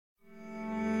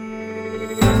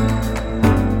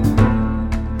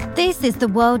This is The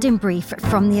World in Brief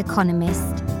from The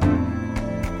Economist.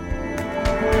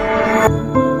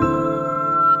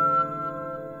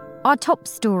 Our top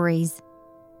stories.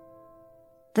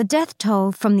 The death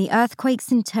toll from the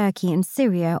earthquakes in Turkey and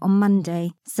Syria on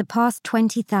Monday surpassed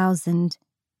 20,000.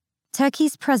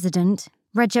 Turkey's president,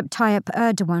 Recep Tayyip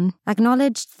Erdogan,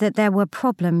 acknowledged that there were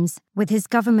problems with his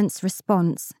government's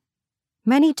response.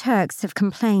 Many Turks have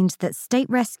complained that state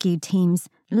rescue teams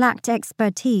lacked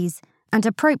expertise and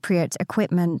appropriate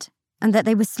equipment, and that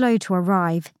they were slow to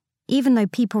arrive, even though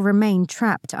people remained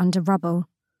trapped under rubble.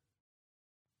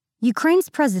 Ukraine's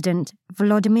President,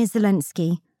 Volodymyr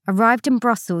Zelensky, arrived in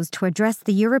Brussels to address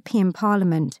the European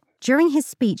Parliament. During his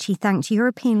speech, he thanked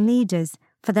European leaders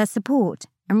for their support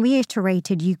and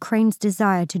reiterated Ukraine's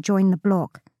desire to join the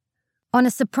bloc. On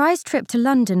a surprise trip to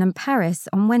London and Paris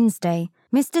on Wednesday,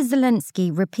 Mr.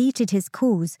 Zelensky repeated his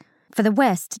calls for the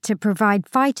West to provide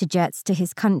fighter jets to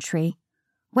his country.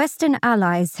 Western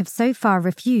allies have so far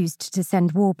refused to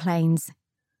send warplanes.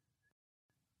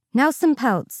 Nelson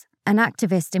Peltz, an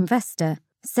activist investor,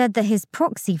 said that his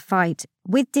proxy fight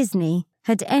with Disney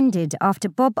had ended after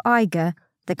Bob Iger,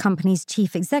 the company's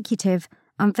chief executive,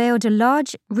 unveiled a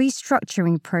large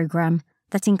restructuring program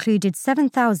that included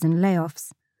 7,000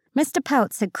 layoffs. Mr.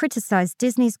 Peltz had criticized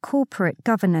Disney's corporate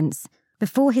governance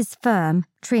before his firm,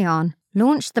 Trion,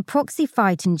 launched the proxy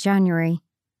fight in January.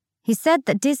 He said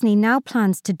that Disney now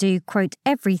plans to do, quote,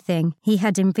 everything he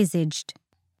had envisaged.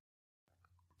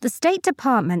 The State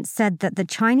Department said that the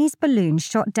Chinese balloon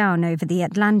shot down over the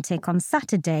Atlantic on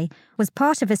Saturday was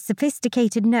part of a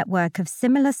sophisticated network of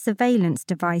similar surveillance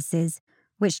devices,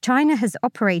 which China has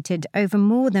operated over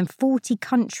more than 40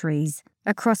 countries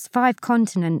across 5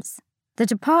 continents. The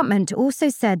department also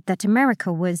said that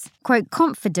America was, quote,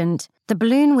 confident the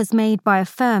balloon was made by a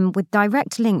firm with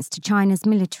direct links to China's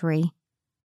military.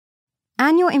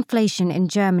 Annual inflation in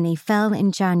Germany fell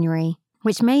in January,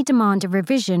 which may demand a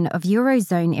revision of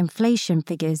Eurozone inflation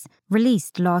figures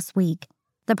released last week.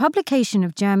 The publication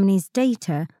of Germany's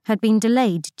data had been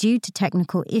delayed due to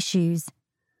technical issues.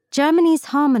 Germany's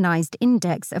harmonized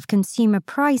index of consumer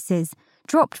prices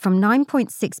dropped from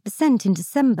 9.6% in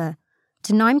December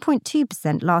to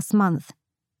 9.2% last month.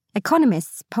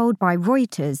 Economists polled by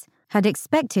Reuters had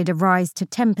expected a rise to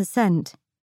 10%.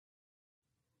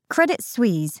 Credit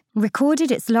Suisse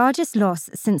recorded its largest loss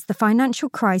since the financial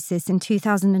crisis in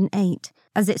 2008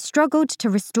 as it struggled to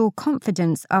restore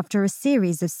confidence after a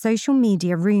series of social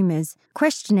media rumours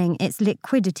questioning its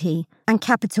liquidity and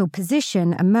capital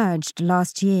position emerged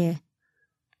last year.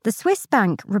 The Swiss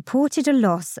bank reported a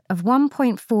loss of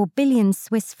 1.4 billion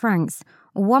Swiss francs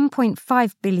or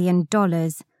 $1.5 billion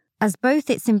as both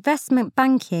its investment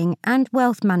banking and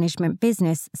wealth management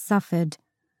business suffered.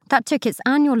 That took its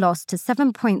annual loss to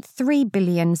 7.3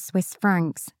 billion Swiss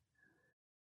francs.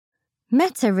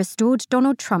 Meta restored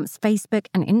Donald Trump's Facebook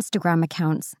and Instagram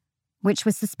accounts, which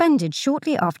were suspended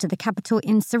shortly after the Capitol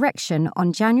insurrection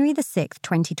on January 6,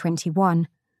 2021.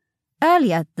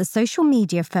 Earlier, the social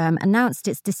media firm announced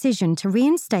its decision to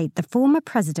reinstate the former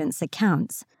president's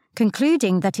accounts,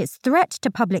 concluding that its threat to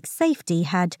public safety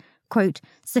had, quote,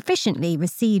 sufficiently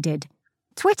receded.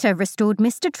 Twitter restored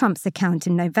Mr. Trump's account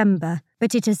in November,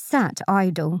 but it has sat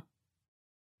idle.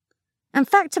 And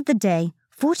fact of the day,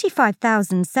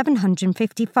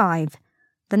 45,755,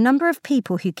 the number of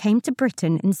people who came to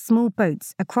Britain in small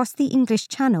boats across the English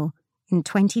Channel in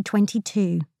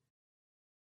 2022.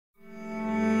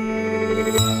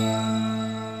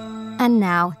 And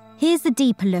now, here's a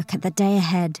deeper look at the day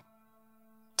ahead.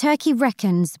 Turkey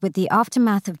reckons with the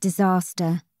aftermath of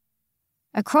disaster.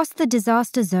 Across the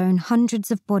disaster zone,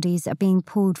 hundreds of bodies are being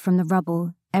pulled from the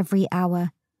rubble every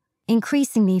hour.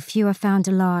 Increasingly, few are found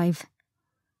alive.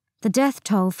 The death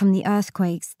toll from the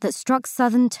earthquakes that struck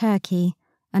southern Turkey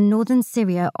and northern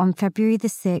Syria on February the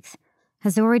 6th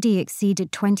has already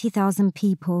exceeded 20,000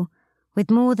 people,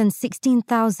 with more than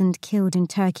 16,000 killed in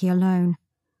Turkey alone.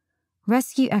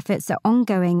 Rescue efforts are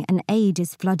ongoing and aid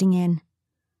is flooding in.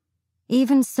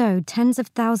 Even so, tens of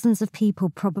thousands of people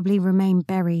probably remain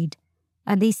buried.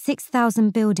 At least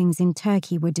 6,000 buildings in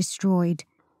Turkey were destroyed.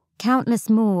 Countless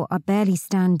more are barely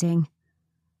standing.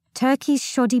 Turkey's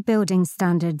shoddy building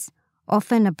standards,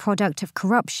 often a product of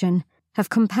corruption, have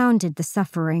compounded the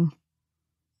suffering.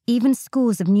 Even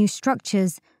scores of new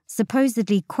structures,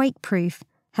 supposedly quake-proof,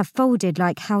 have folded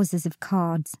like houses of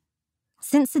cards.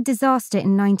 Since the disaster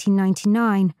in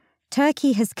 1999,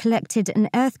 Turkey has collected an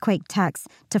earthquake tax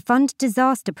to fund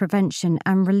disaster prevention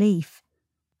and relief.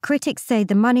 Critics say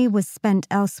the money was spent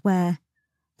elsewhere.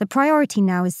 The priority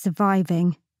now is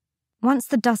surviving. Once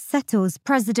the dust settles,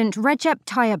 President Recep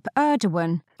Tayyip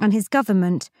Erdogan and his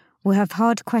government will have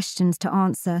hard questions to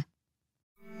answer.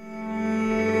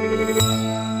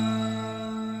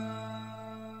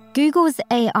 Google's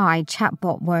AI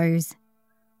chatbot woes.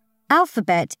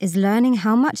 Alphabet is learning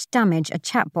how much damage a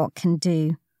chatbot can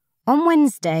do. On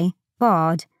Wednesday,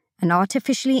 Bard, an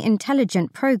artificially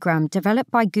intelligent program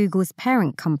developed by Google's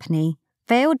parent company,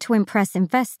 failed to impress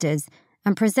investors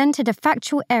and presented a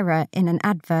factual error in an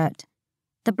advert.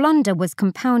 The blunder was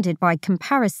compounded by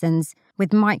comparisons with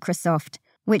Microsoft,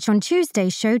 which on Tuesday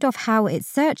showed off how its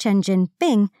search engine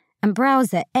Bing and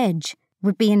browser Edge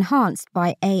would be enhanced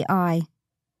by AI.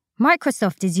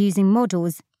 Microsoft is using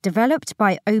models developed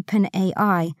by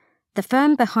OpenAI, the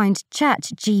firm behind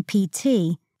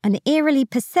ChatGPT, an eerily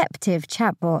perceptive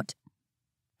chatbot.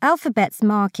 Alphabet's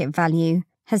market value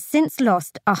has since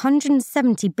lost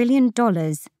 $170 billion.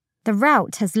 The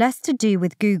rout has less to do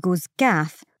with Google's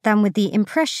gaffe than with the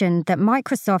impression that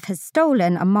Microsoft has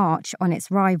stolen a march on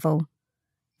its rival.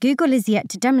 Google is yet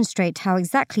to demonstrate how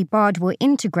exactly Bard will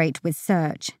integrate with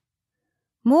search.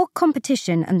 More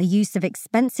competition and the use of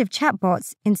expensive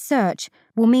chatbots in search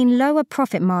will mean lower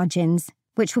profit margins,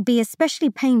 which will be especially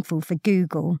painful for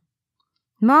Google.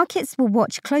 Markets will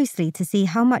watch closely to see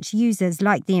how much users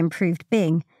like the improved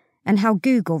Bing and how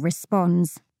Google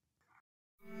responds.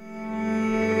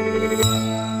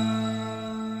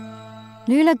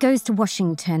 Lula goes to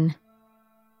Washington.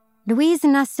 Luiz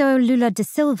Inácio Lula da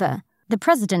Silva, the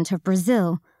president of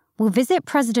Brazil, will visit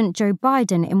President Joe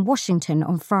Biden in Washington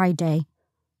on Friday.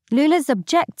 Lula's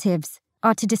objectives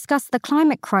are to discuss the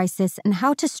climate crisis and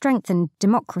how to strengthen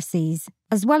democracies,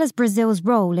 as well as Brazil's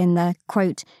role in the,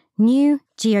 quote, new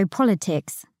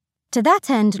geopolitics. To that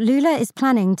end, Lula is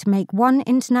planning to make one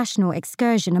international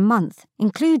excursion a month,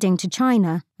 including to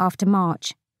China, after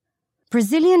March.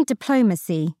 Brazilian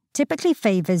diplomacy typically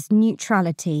favours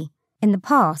neutrality. In the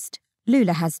past,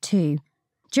 Lula has too.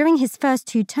 During his first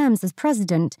 2 terms as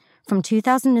president, from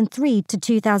 2003 to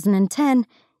 2010,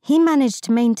 he managed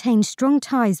to maintain strong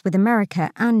ties with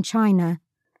America and China.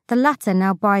 The latter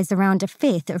now buys around a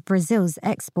fifth of Brazil's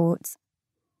exports.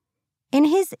 In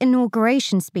his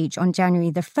inauguration speech on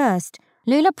January the 1st,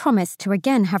 Lula promised to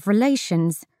again have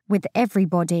relations with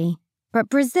everybody. But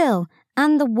Brazil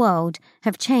and the world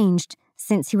have changed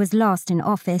since he was last in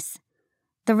office.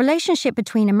 The relationship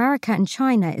between America and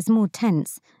China is more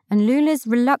tense, and Lula's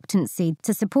reluctancy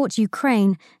to support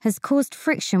Ukraine has caused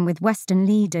friction with Western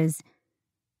leaders.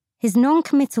 His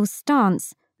non-committal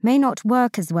stance may not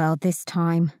work as well this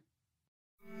time.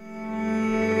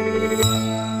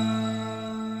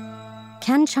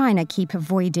 Can China keep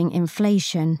avoiding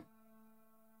inflation?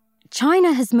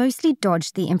 China has mostly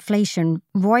dodged the inflation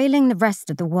roiling the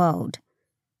rest of the world.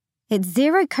 Its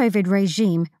zero-COVID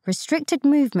regime restricted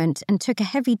movement and took a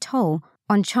heavy toll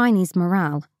on Chinese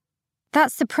morale.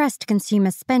 That suppressed consumer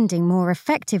spending more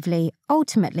effectively,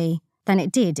 ultimately, than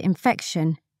it did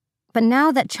infection. But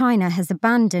now that China has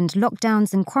abandoned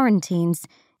lockdowns and quarantines,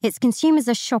 its consumers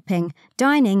are shopping,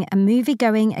 dining and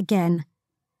movie-going again.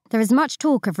 There is much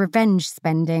talk of revenge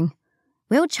spending.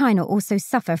 Will China also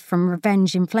suffer from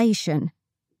revenge inflation?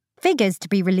 Figures to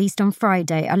be released on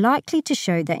Friday are likely to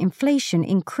show that inflation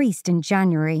increased in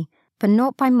January, but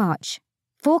not by much.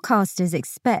 Forecasters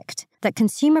expect that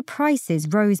consumer prices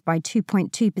rose by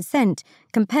 2.2%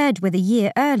 compared with a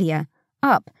year earlier,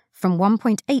 up from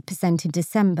 1.8% in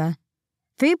December.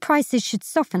 Food prices should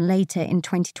soften later in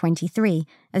 2023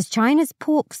 as China's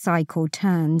pork cycle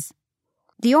turns.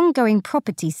 The ongoing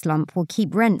property slump will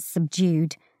keep rents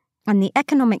subdued, and the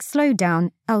economic slowdown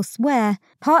elsewhere,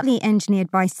 partly engineered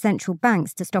by central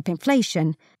banks to stop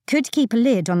inflation, could keep a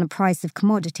lid on the price of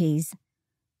commodities.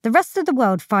 The rest of the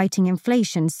world fighting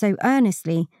inflation so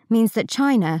earnestly means that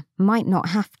China might not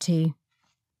have to.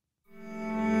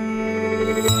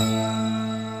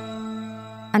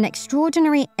 An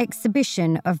extraordinary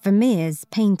exhibition of Vermeer's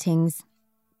paintings.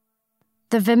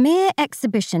 The Vermeer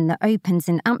exhibition that opens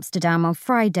in Amsterdam on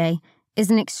Friday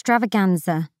is an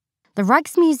extravaganza. The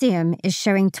Rijksmuseum is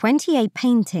showing 28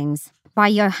 paintings by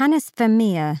Johannes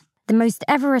Vermeer, the most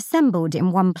ever assembled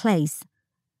in one place.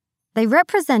 They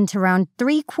represent around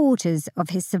 3/4 of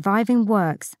his surviving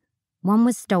works. One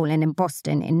was stolen in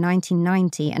Boston in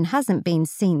 1990 and hasn't been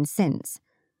seen since.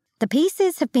 The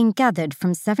pieces have been gathered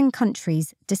from 7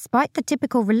 countries despite the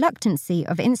typical reluctancy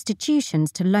of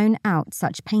institutions to loan out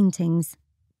such paintings.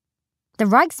 The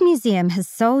Rijksmuseum has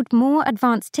sold more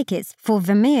advance tickets for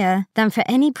Vermeer than for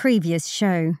any previous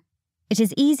show. It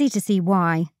is easy to see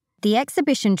why. The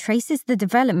exhibition traces the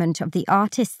development of the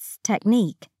artist's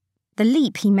technique, the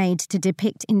leap he made to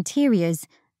depict interiors,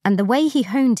 and the way he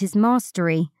honed his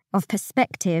mastery of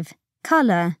perspective,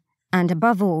 colour, and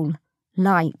above all,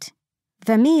 light.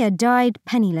 Vermeer died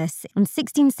penniless in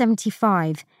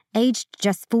 1675, aged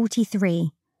just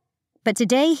 43. But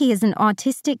today he is an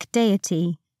artistic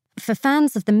deity. for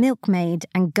fans of The Milkmaid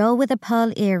and Girl with a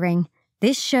Pearl Earring,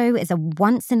 this show is a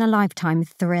once-in-a-lifetime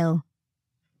thrill.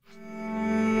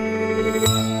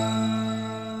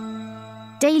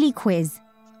 Daily Quiz.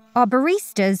 Our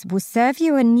baristas will serve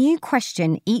you a new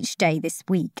question each day this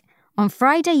week. On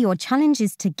Friday, your challenge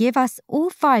is to give us all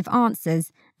 5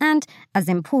 answers and, as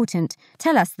important,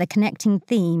 tell us the connecting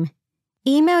theme.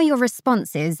 Email your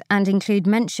responses and include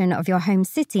mention of your home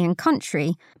city and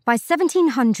country by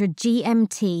 1700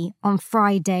 GMT on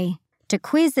Friday to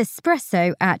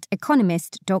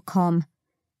quizespresso@economist.com.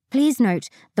 Please note,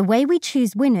 the way we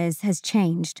choose winners has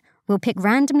changed. We'll pick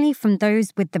randomly from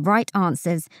those with the right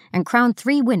answers and crown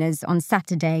 3 winners on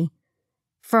Saturday.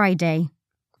 Friday.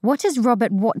 What is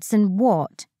Robert Watson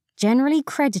Watt generally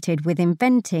credited with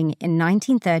inventing in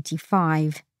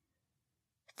 1935?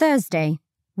 Thursday.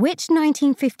 Which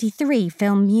 1953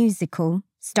 film musical,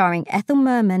 starring Ethel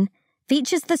Merman,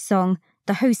 features the song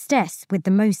The Hostess with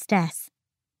the Mostess?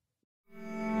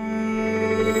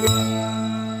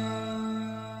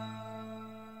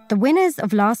 The winners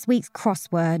of last week's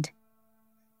crossword.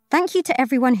 Thank you to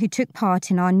everyone who took part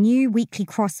in our new weekly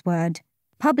crossword,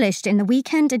 published in the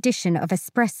weekend edition of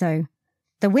Espresso.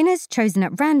 The winners chosen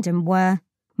at random were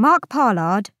Mark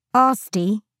Parlad,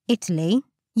 Asti, Italy;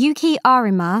 Yuki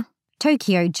Arima,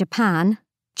 Tokyo, Japan;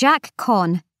 Jack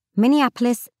Conn,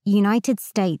 Minneapolis, United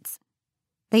States.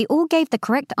 They all gave the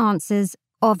correct answers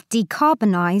of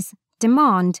decarbonize,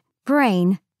 demand,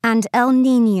 brain, and El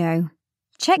Niño.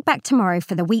 Check back tomorrow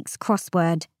for the week's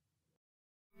crossword.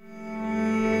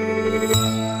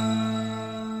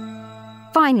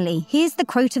 Finally, here's the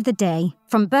quote of the day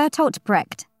from Bertolt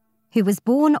Brecht, who was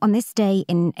born on this day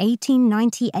in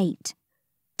 1898.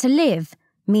 To live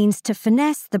means to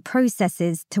finesse the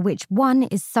processes to which one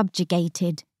is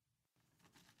subjugated.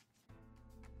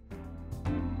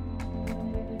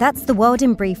 That's The World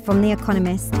in Brief from The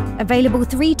Economist, available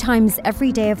 3 times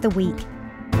every day of the week.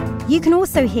 You can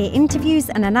also hear interviews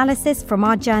and analysis from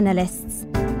our journalists,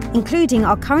 including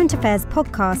our current affairs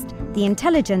podcast, The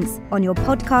Intelligence, on your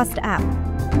podcast app.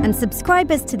 And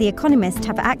subscribers to The Economist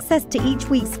have access to each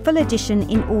week's full edition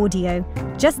in audio.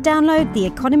 Just download The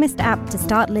Economist app to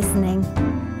start listening.